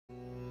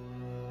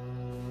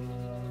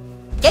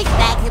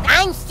Douchebag,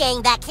 I'm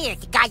staying back here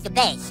to guard the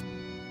base.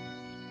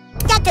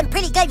 Got some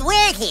pretty good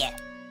wares here.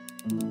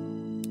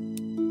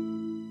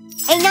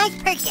 A nice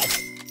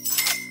purchase.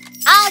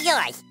 All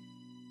yours.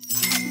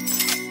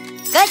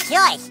 Good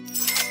choice.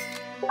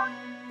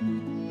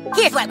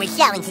 Here's what we're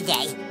selling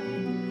today.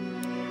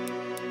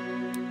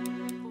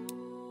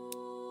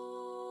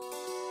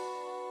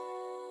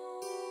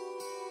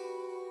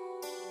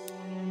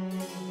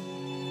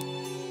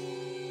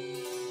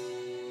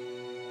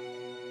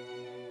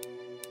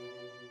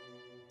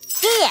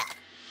 Here.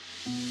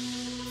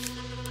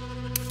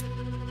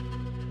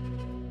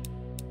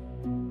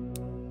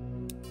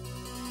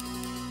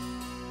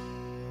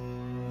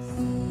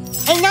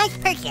 A nice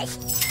purchase.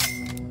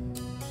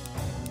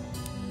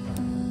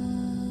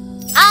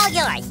 All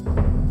yours.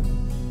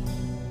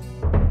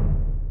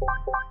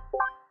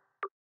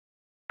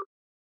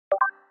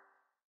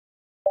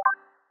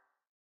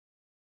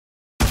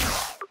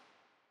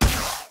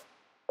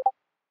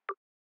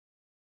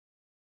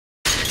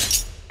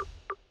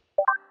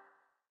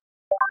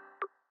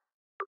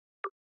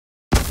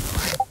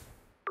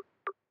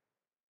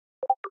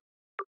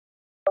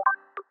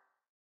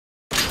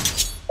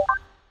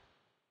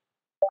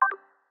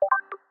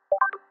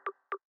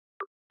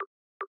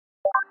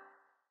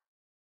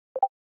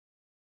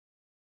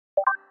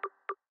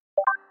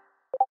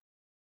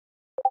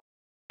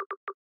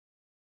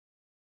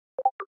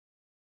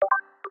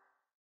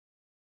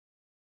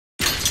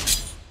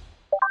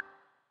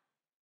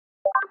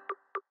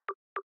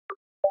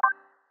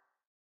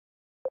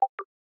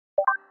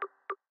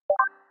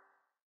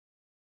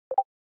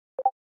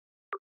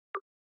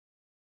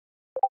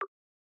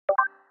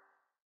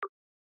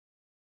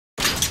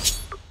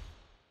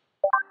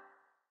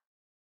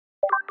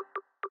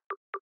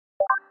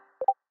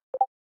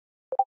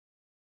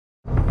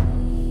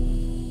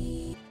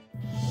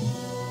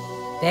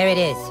 There it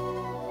is.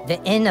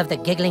 The Inn of the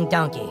Giggling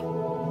Donkey.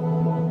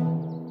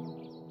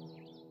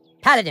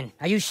 Paladin,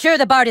 are you sure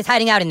the bard is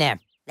hiding out in there?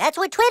 That's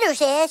what Twitter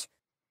says.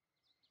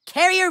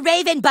 Carrier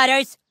Raven,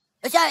 Butters!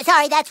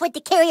 Sorry, that's what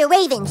the Carrier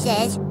Raven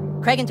says.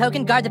 Craig and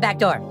Token, guard the back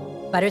door.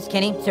 Butters,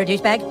 Kenny, Sir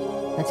Douchebag,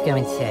 let's go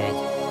inside.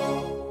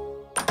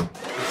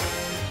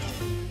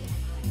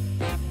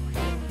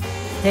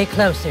 Stay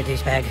close, Sir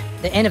Douchebag.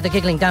 The Inn of the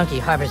Giggling Donkey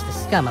harbors the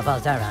scum of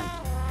Alzaron.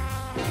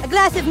 A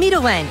glass of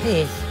meadow wine,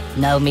 please.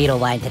 No meadow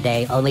wine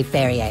today, only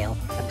fairy ale.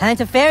 A pint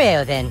of fairy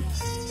ale, then.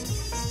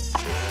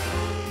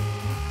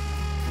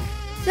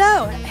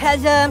 So,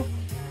 has,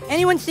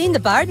 anyone seen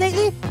the bard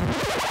lately?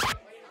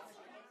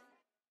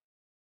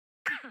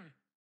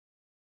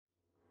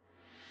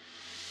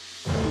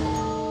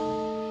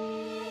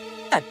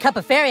 A cup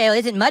of fairy ale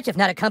isn't much if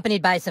not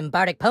accompanied by some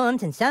bardic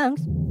poems and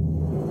songs.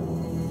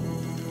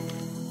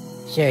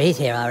 Sure, he's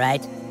here, all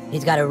right.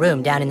 He's got a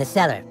room down in the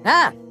cellar.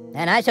 Ah,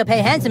 and I shall pay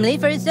handsomely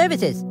for his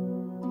services.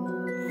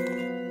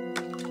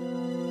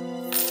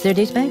 Sir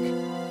Douchebag?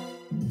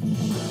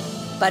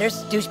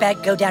 Butters,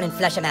 Douchebag, go down and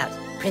flush him out.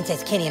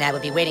 Princess Kenny and I will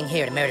be waiting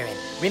here to murder him.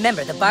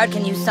 Remember, the bard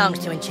can use songs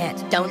to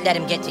enchant. Don't let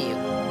him get to you.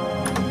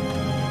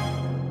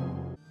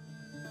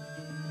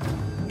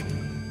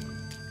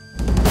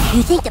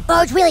 You think the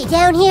bard's really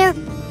down here?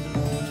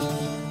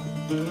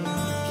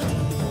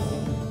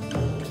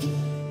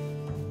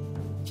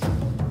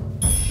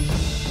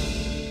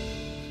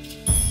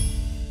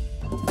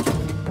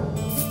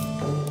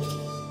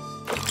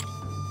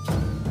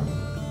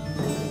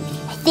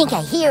 I think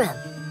I hear him.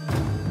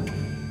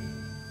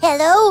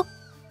 Hello?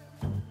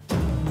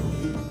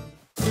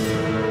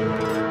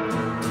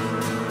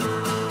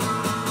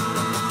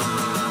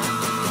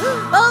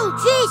 Oh,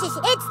 Jesus,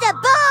 it's the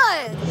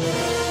bard!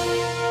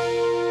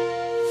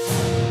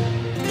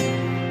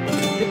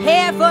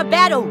 Prepare for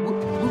battle,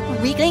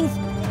 weaklings.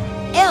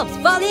 Elves,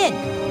 fall in.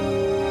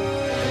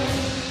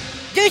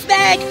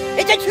 Douchebag,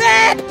 it's a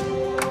trap!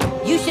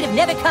 You should have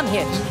never come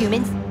here,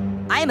 humans.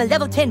 I am a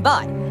level 10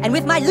 bard, and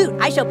with my loot,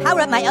 I shall power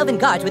up my elven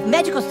guards with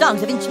magical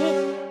songs of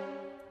enchant.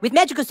 With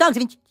magical songs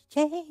of enchant.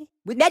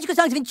 With magical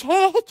songs of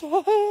enchant.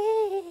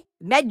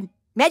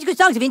 Magical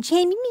songs of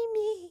enchant.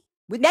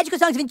 With magical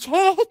songs of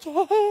enchant.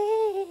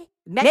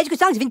 Magical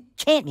songs of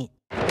enchantment.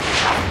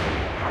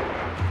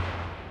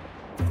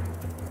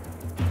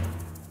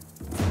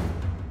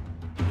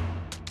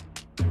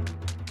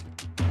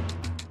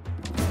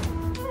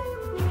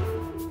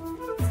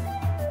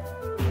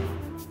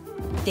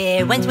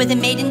 There once was a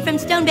maiden from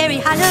Stoneberry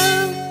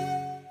Hollow.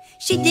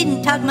 She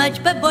didn't talk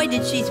much, but boy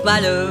did she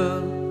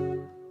swallow.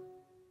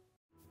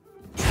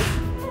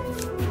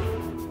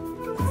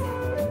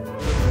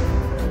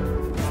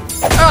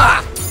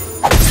 Ah!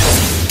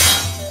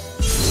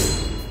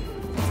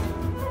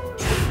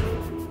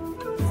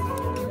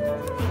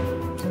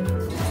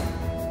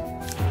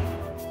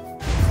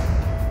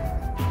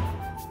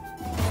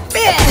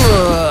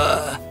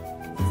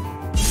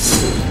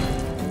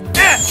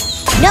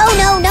 No,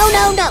 no, no,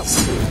 no, no!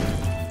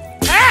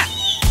 Ah!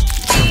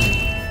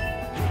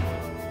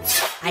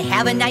 I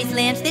have a nice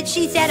lance that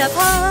she set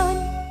upon.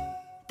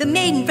 The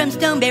maiden from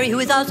Stoneberry who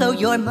is also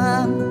your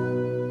mom.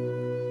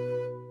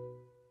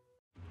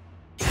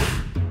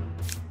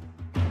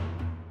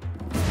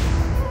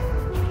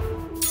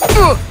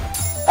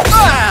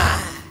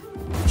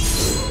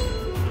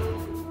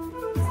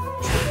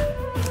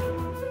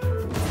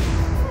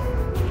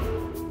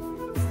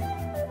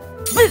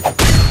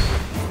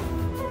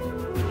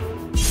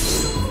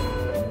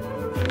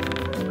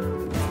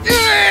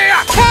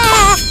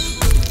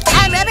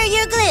 I'm rubber,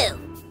 you're glue.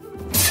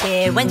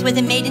 There once was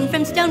a maiden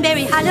from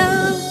Stoneberry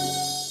Hollow.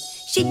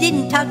 She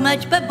didn't talk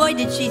much, but boy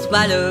did she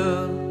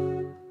swallow.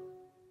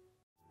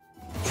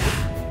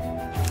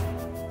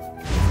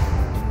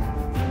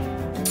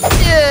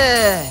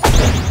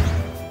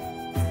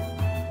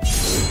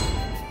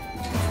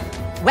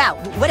 Wow,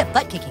 what a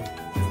butt kicking.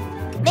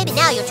 Maybe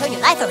now you'll turn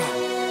your life around.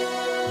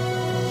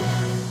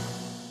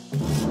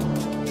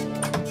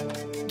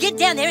 Get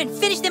down there and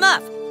finish them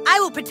off. I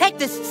will protect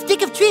the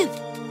stick of truth.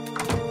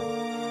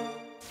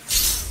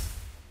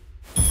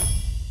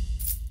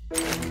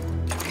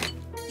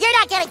 You're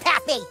not getting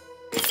past me.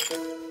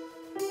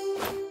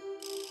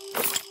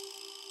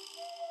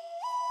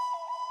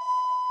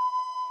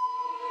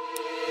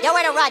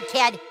 Nowhere to run,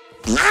 kid.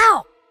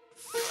 Ow!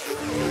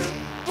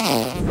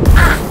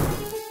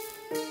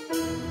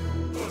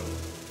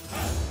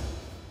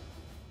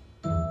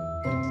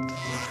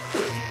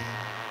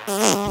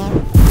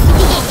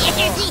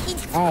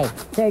 Hey,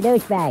 Sir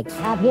Douchebag,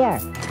 up here.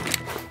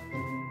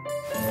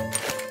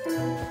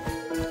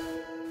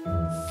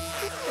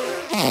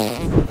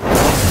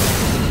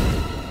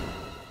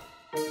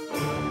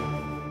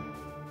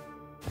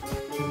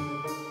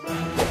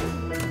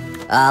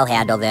 I'll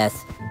handle this.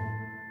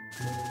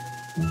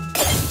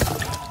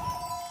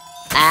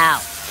 Ow.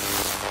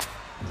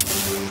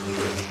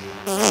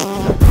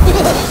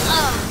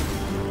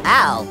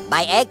 Ow,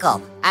 my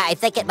ankle. I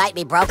think it might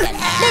be broken. Maybe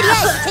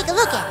I should take a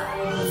look at it.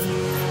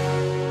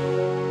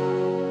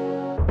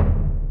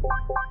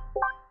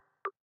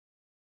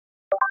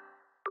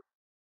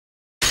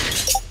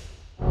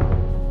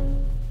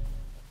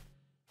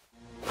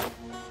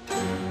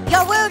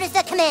 Your word is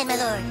the command, my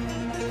lord.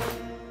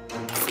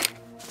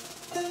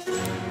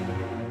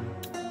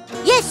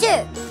 Yes,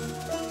 sir.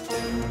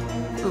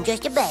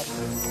 Just a bit.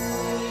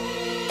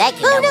 Thank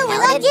you, Oh no, we're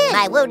locked in.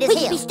 My wound is We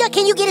could be healed. stuck.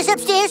 Can you get us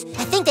upstairs?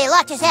 I think they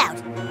locked us out.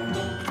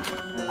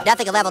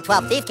 Nothing a level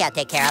 12 thief can't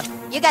take care of.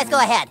 You guys go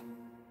ahead.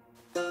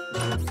 For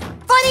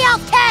the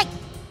elf tank!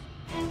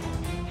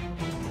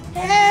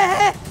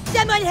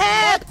 Someone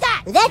help!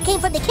 That came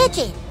from the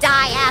kitchen.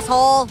 Die,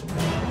 asshole!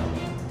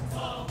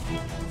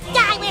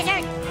 Die,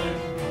 wizard!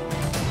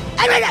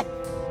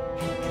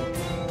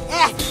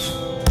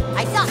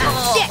 I saw some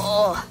shit.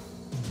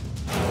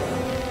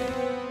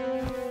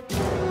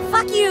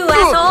 Fuck you,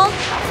 asshole!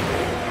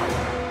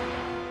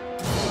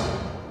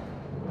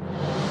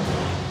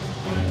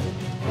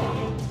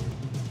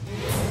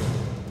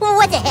 Well,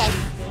 what the heck?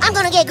 I'm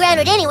gonna get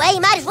grounded anyway.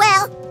 Might as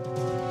well.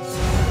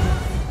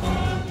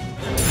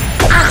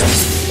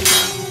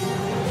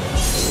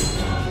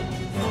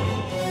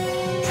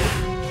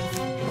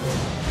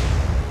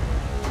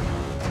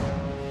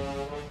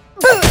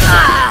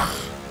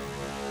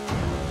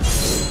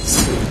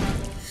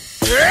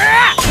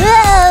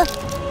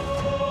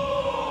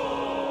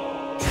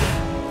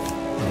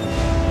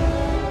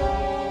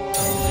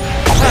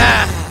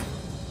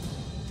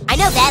 I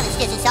know violence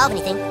doesn't solve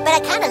anything, but I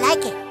kind of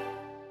like it.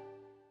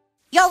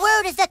 Your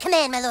word is the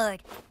command, my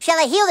lord. Shall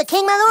I heal the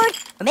king, my lord?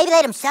 Or maybe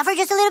let him suffer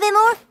just a little bit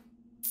more?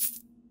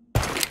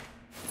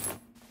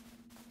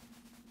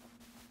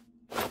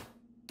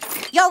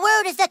 Your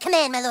word is the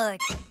command, my lord.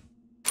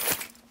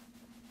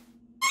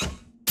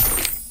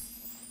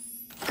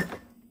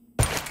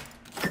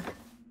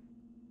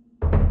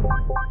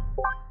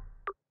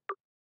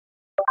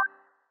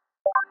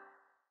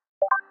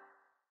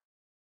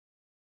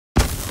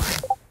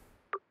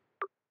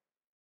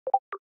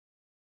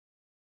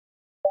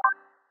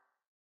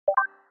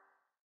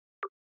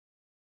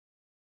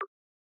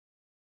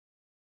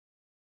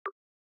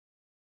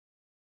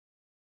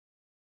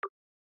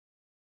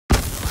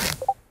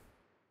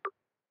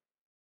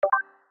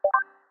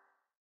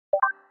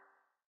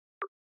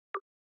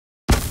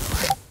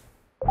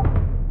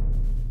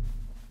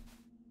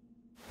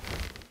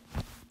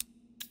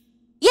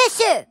 Yes,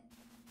 sir.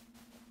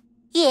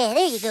 Yeah,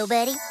 there you go,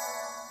 buddy.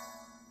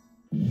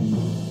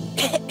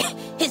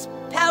 His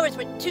powers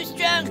were too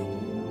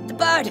strong. The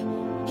bard,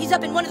 he's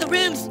up in one of the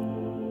rooms.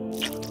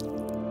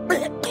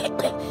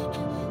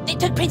 They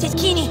took Princess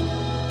Keenie.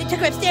 They took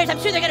her upstairs. I'm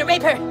sure they're gonna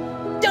rape her.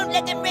 Don't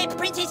let them rape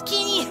Princess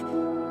Keenie.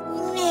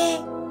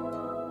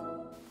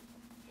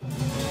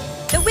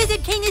 The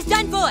Wizard King is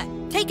done for.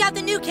 Take out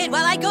the new kid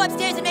while I go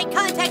upstairs and make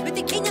contact with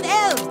the King of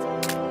Elves.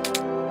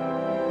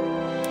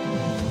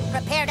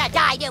 Prepare to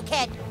die, new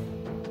kid.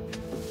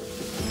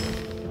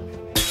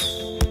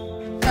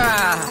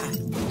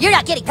 You're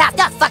not getting past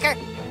us, fucker.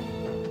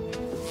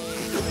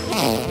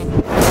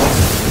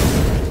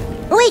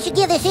 We should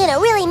give this in a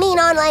really mean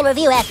online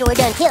review after we're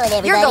done killing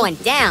everybody. You're going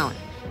down.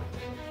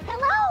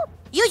 Hello?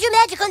 Use your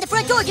magic on the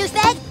front door,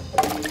 douchebag.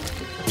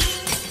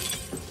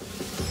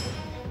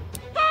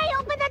 Hey,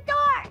 open the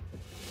door!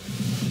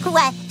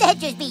 What?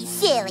 That'd just be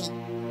silly.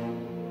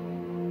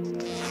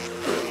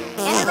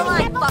 the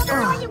line,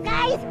 fucker. You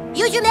guys.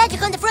 Use your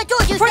magic on the front door,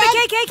 douchebag. For the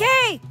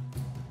KKK!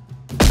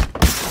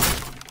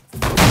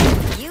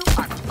 You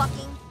are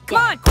fucking Come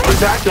on, quick!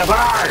 Protect the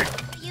bird!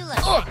 You look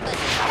reckless.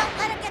 Don't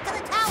let him get to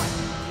the tower.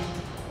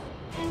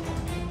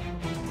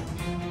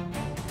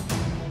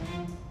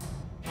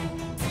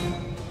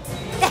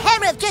 The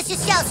hammer of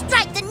justice shall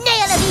strike the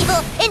nail of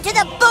evil into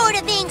the board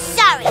of being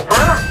sorry.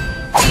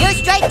 Your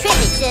strike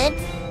tripping, son.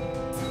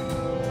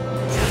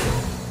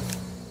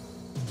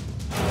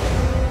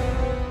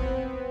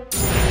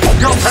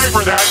 You'll pay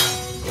for that!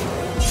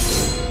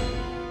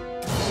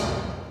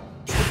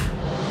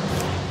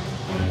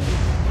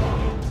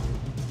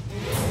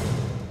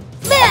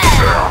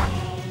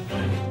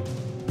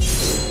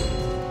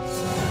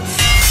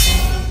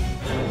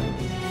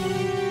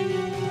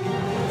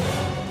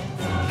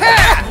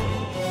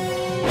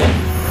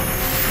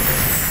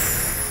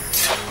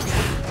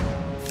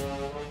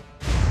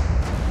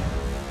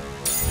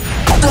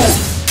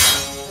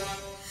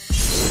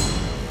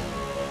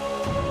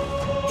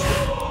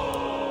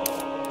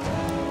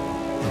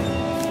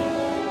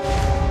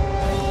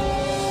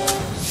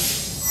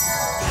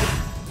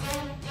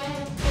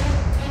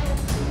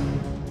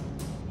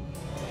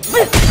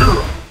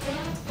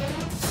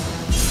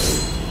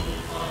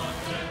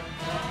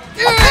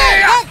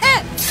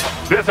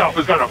 This elf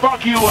is gonna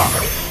fuck you up!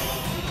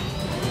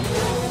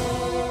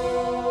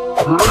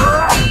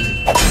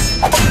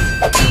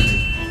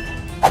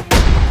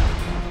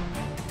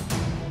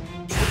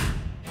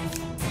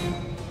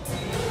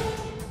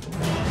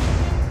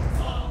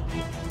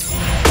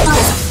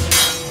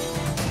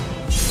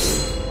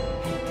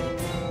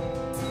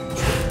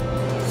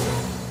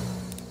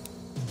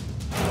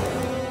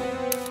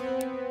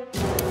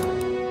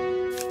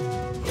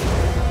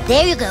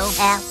 There you go,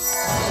 Al.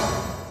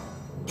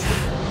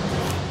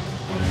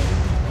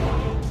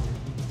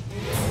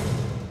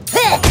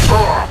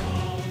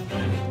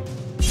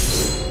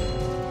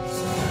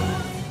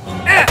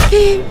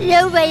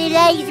 Nobody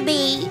likes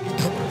me.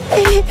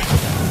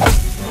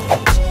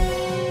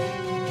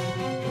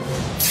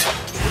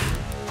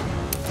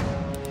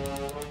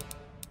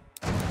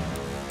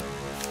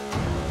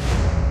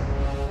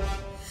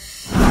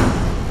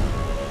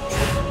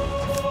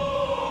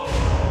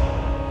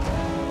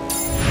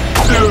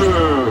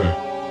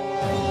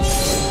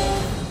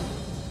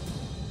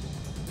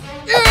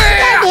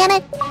 God damn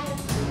it.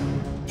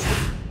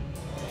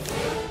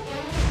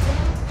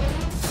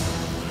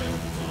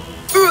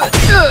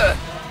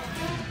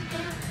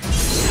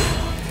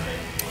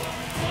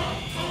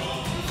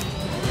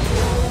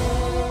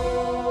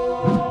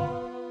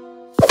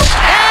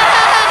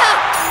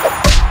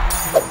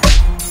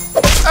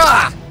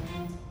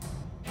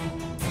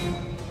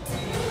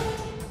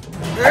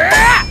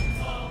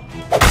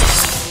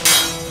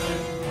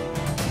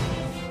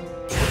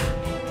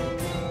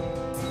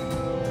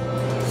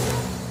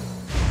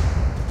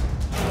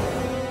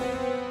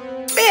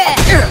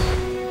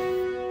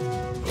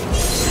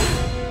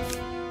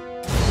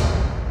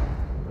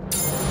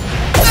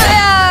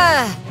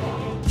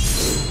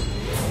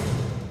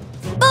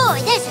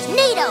 Boy, this is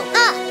meadow,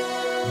 huh?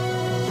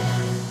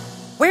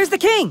 Where's the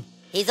king?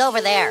 He's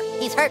over there.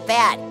 He's hurt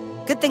bad.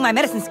 Good thing my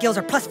medicine skills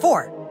are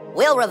 +4.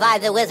 We'll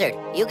revive the wizard.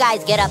 You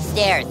guys get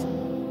upstairs.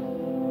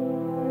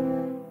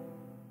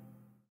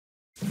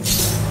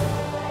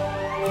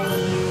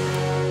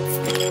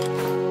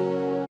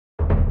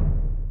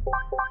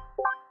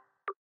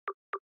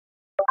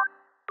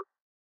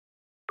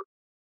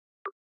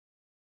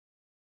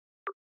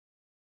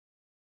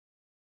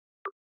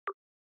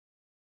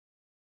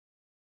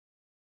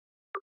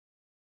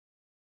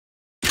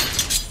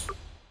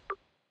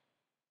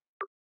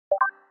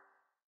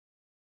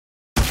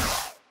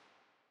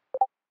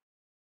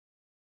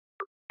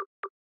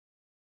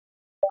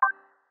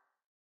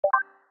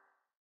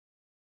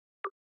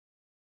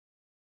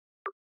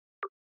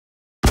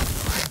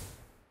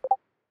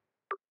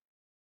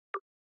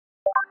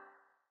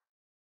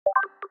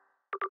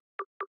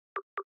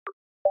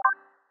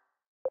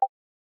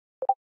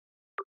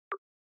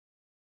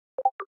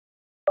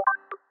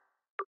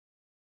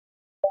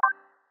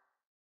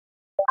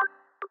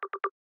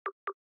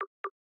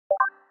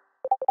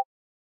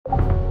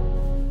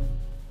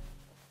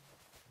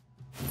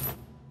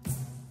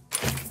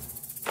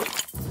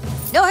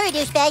 No hurry,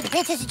 douchebag. The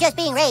princess is just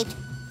being raped.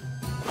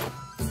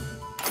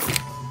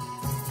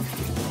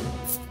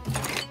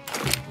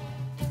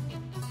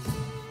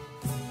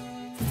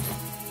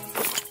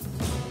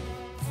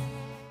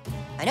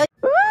 I know.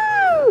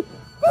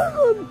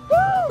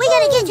 We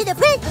gotta get you the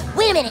prince.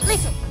 Wait a minute,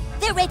 listen.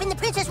 They're raping the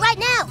princess right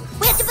now.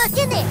 We have to bust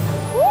in there.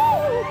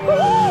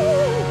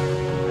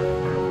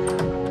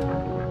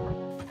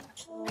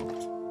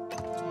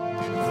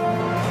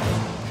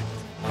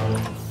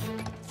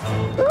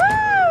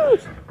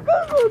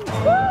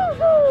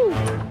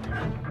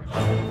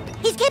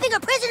 He's keeping her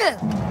prisoner!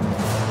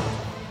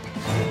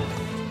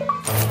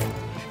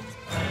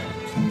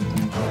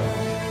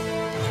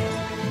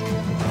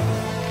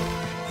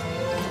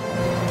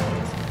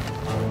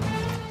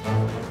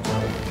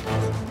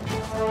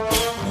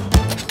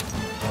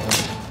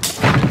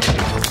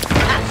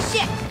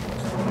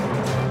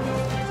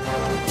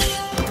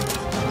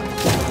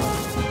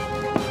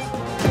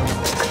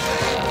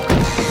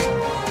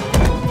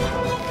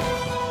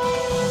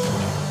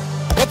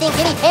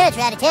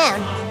 you're out of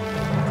town.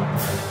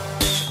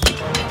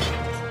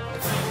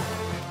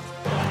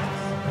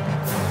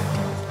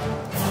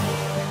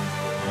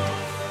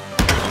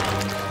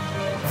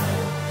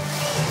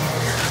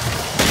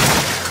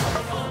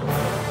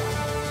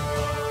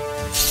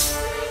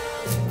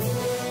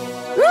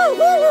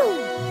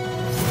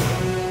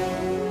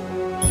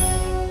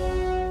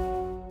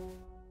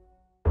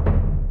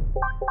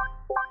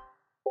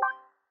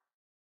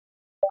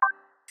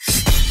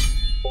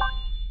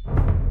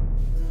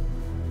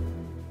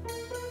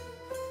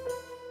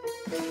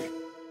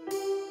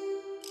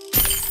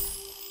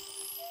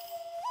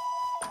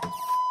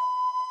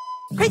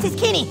 Princess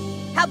Kenny,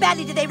 how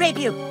badly did they rape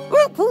you?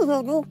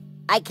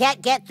 I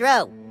can't get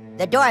through.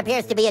 The door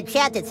appears to be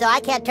enchanted, so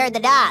I can't turn the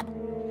knob.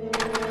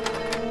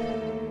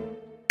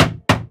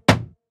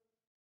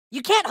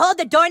 You can't hold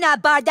the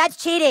doorknob, Bard. That's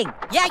cheating.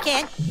 Yeah, I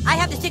can. I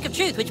have the stick of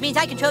truth, which means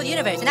I control the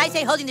universe, and I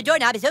say holding the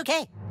doorknob is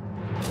okay.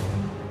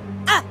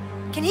 Ah,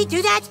 can he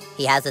do that?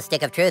 He has a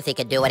stick of truth. He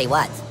can do what he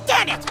wants.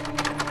 Damn it!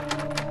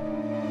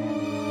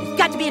 There's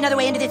got to be another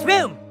way into this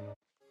room.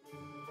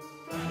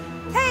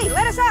 Hey,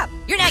 let us up!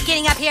 You're not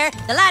getting up here.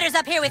 The ladder's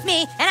up here with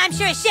me, and I'm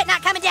sure as shit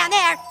not coming down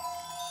there.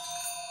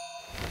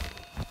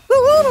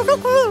 Well,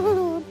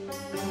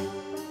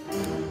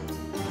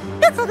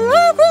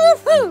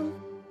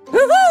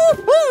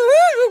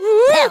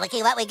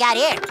 looky what we got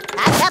here.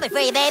 I'm coming for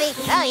you, baby.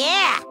 Oh,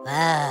 yeah.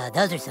 Wow,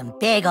 those are some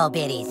big old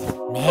bitties.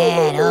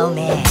 Man, oh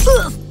man.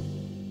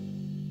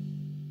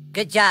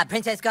 Good job,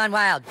 Princess Gone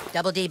Wild.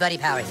 Double D buddy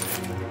powers.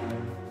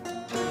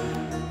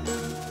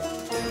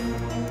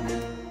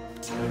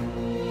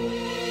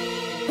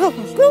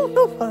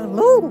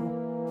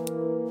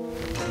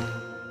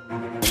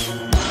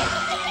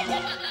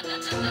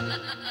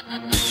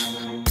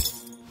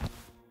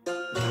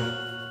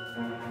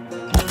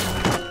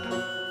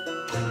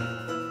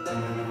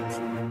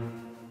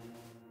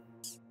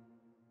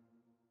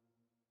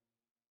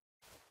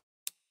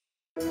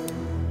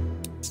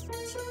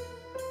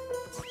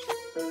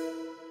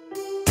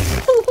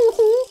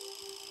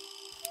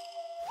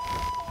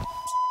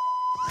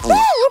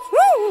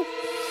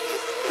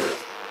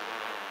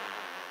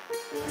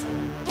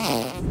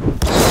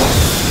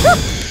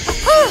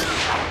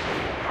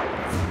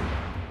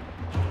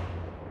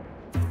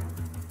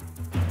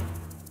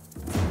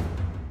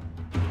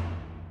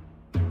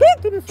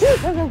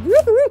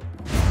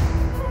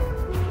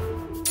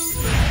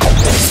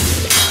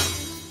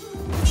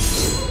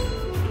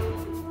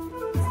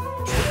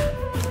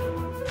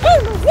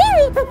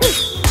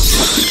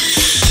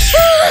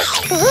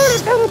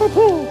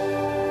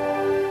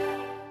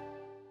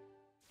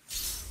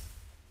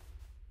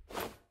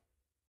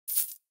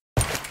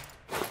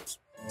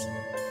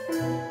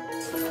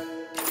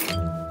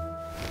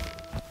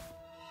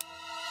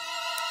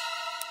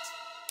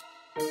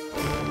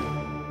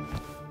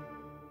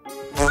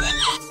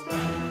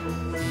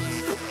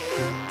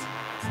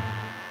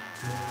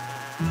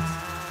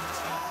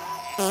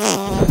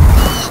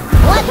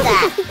 What the?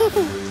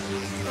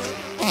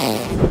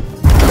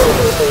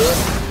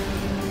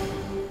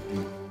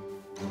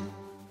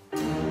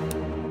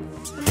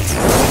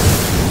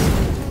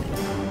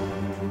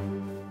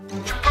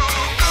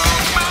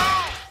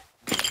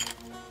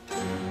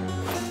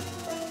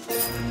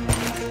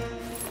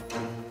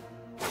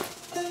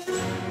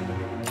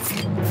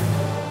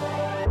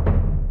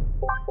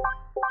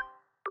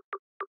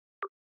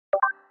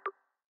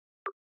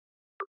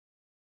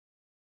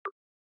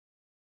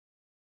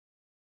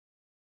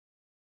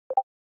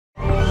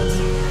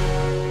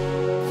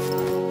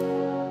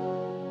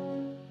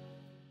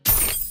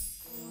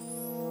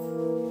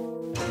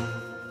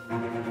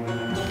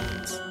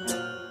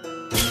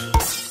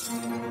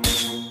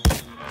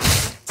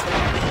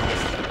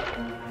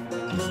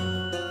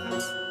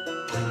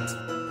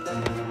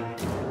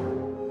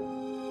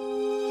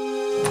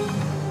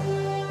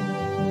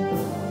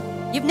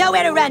 You've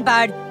nowhere to run,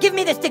 Bard. Give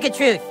me the stick of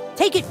truth.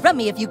 Take it from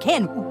me if you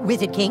can,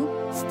 Wizard King.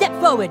 Step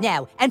forward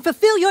now and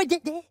fulfill your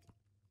Step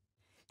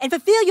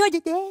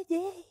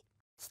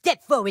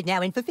forward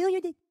now and fulfill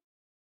your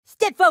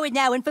Step forward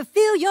now and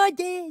fulfill your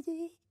Your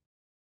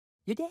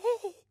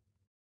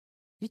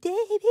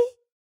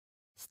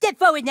Step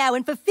forward now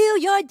and fulfill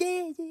your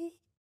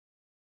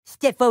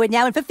Step forward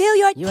now and fulfill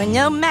your... You are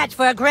no match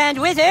for a grand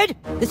wizard.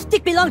 The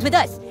stick belongs with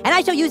us, and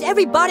I shall use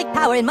every bardic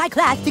power in my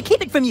class to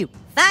keep it from you.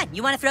 Fine,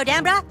 you want to throw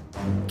down, brah?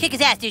 Kick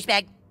his ass,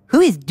 douchebag. Who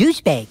is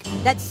douchebag?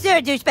 That's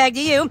Sir Douchebag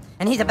to you,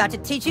 and he's about to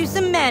teach you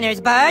some manners,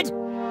 Bard.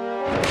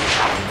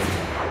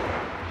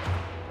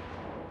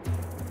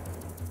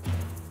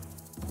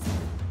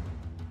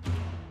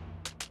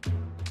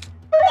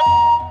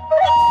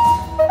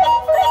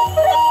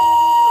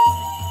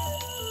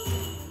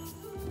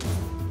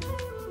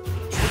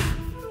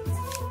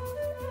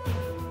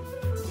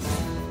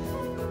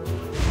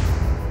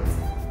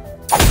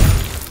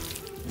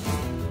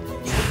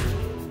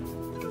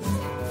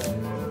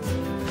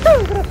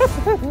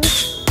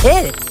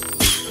 Hey.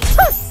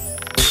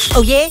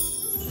 Oh yeah?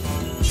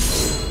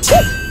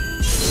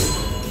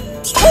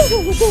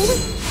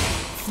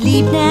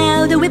 Sleep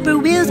now, the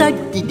whippoorwills are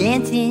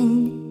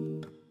dancing.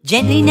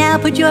 Gently now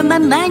put your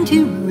mind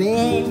to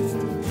rest.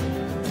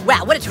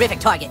 Wow, what a terrific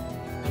target.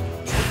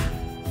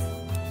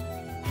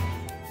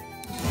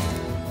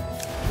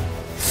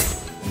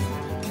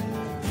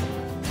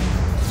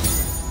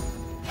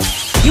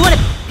 You want a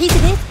piece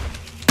of this?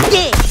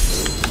 Yeah!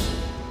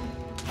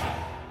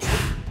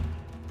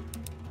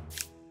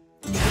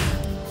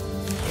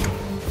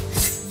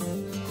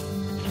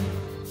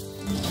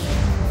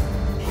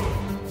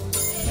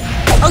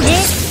 Oh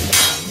yeah?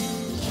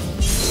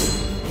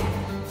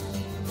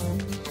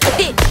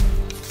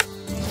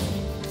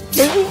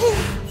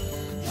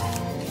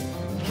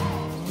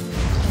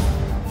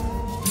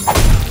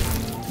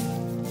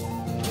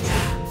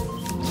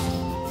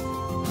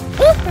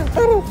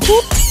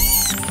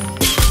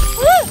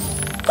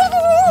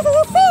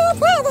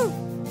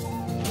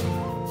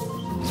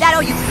 That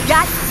all you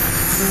got?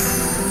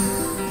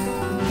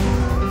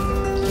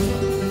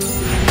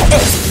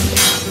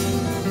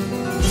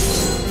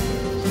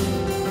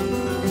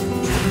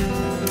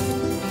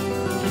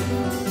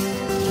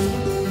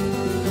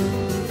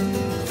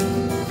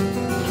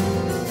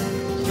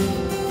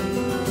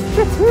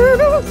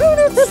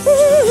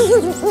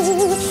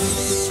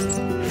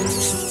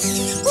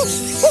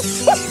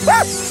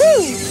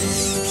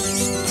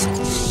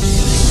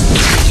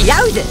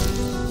 Yowza!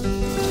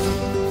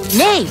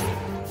 Nay!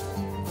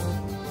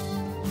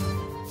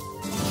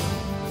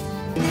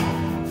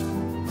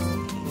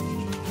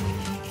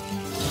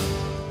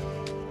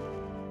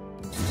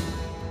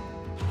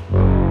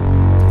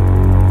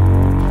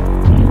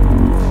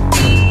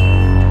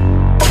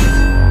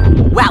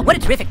 Wow, what a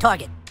terrific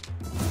target.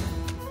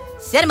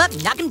 Set him up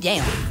and knock him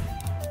down.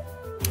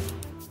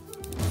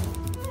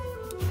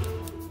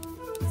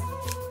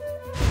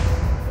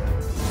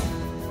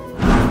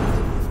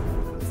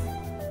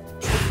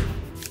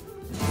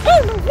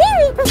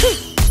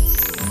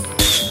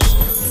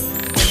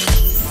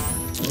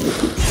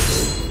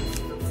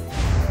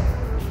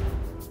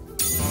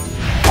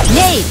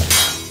 Nay!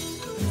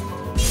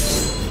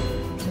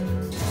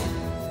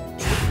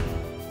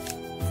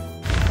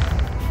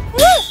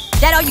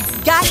 That all you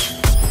got?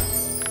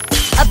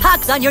 A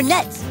pox on your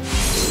nuts.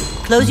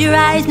 Close your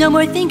eyes, no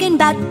more thinking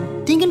about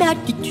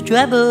your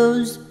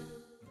troubles.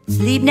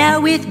 Sleep now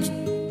with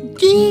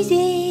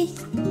Jesus,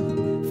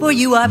 for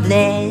you are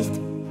blessed.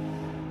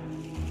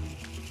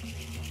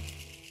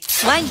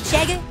 Swine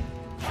chagger.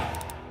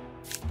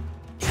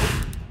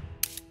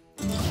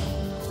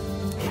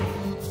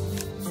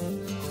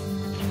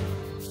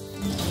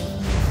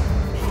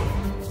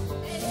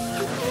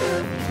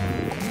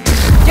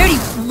 Dirty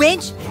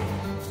wench.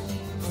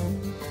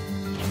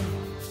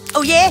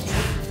 Oh yeah?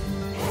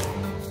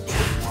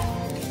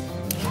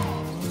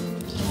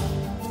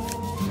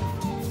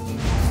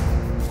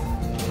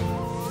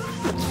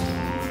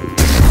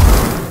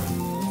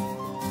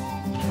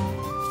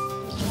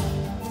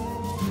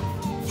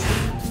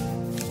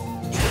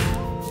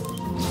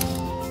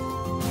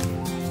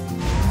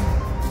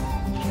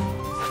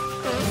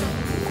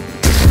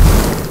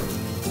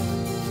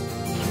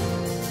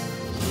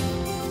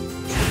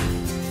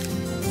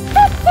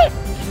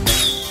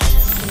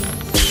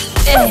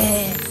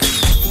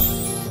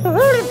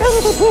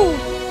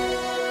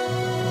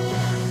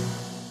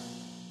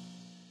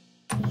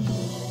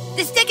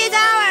 The stick is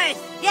ours!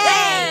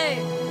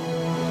 Yay!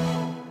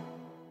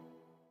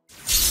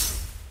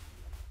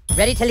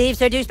 Ready to leave,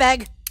 Sir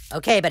Douchebag?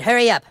 Okay, but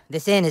hurry up.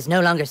 This inn is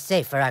no longer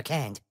safe for our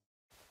kind.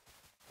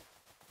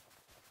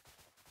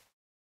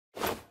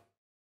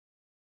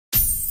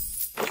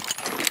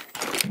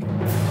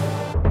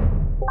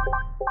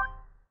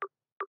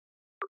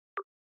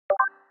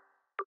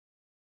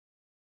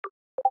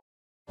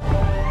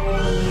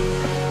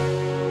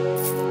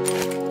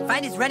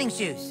 Find his running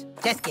shoes.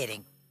 Just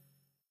kidding.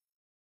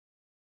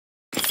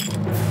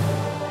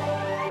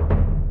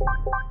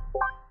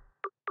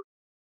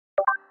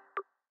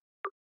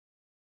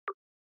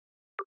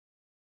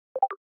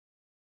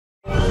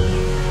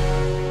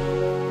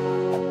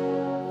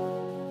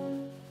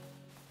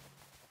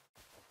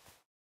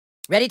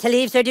 Ready to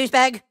leave, Sir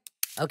Douchebag?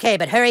 Okay,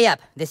 but hurry up.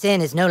 This inn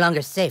is no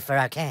longer safe for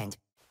our kind.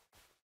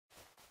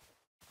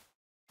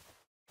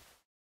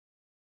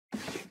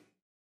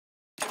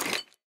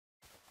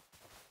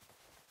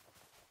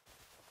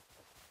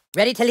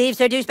 Ready to leave,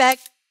 Sir Douchebag?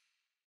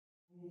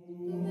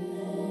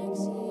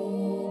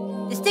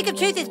 The stick of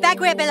truth is back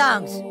where it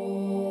belongs.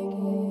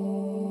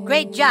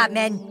 Great job,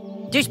 men.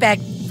 Douchebag,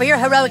 for your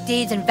heroic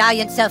deeds and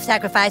valiant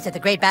self-sacrifice at the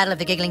Great Battle of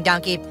the Giggling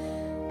Donkey,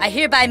 I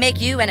hereby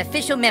make you an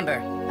official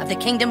member of the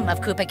Kingdom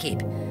of Koopa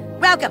Keep.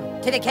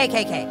 Welcome to the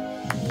KKK.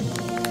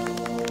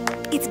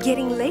 It's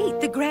getting late.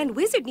 The Grand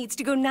Wizard needs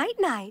to go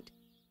night-night.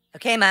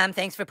 Okay, Mom,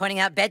 thanks for pointing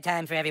out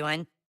bedtime for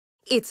everyone.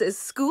 It's a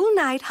school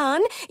night,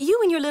 hon. You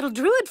and your little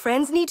druid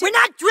friends need to— We're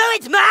not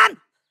druids,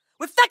 Mom!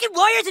 We're fucking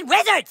warriors and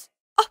wizards!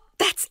 Oh,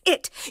 that's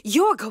it.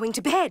 You're going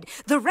to bed.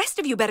 The rest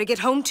of you better get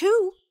home,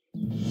 too.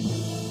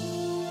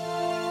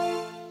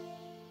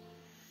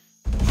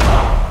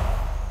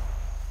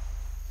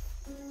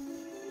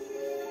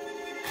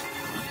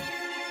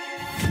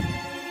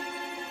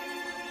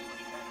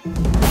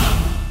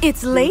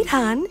 It's late,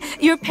 hon.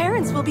 Your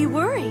parents will be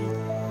worried.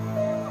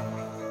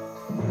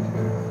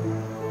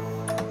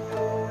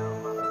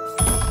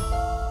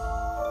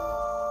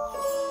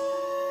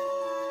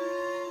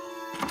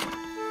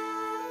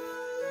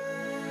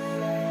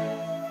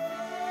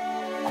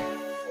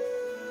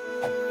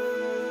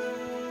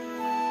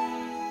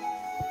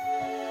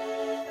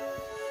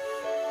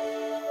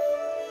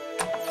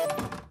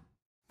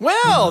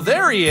 Well,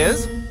 there he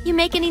is. You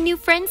make any new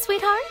friends,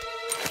 sweetheart?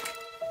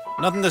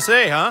 Nothing to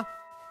say, huh?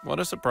 What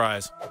a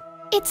surprise.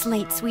 It's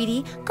late,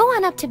 sweetie. Go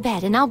on up to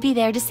bed and I'll be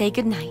there to say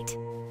goodnight.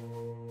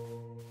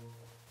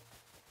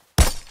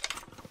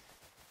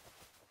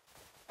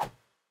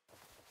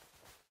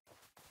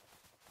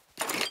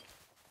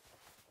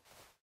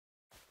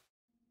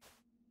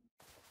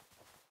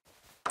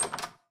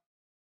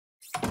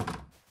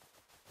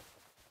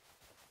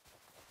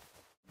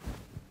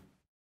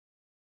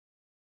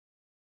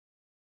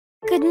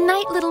 Good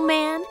night, little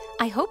man.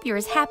 I hope you're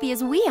as happy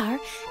as we are.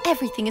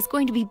 Everything is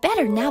going to be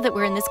better now that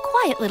we're in this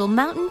quiet little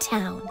mountain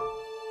town.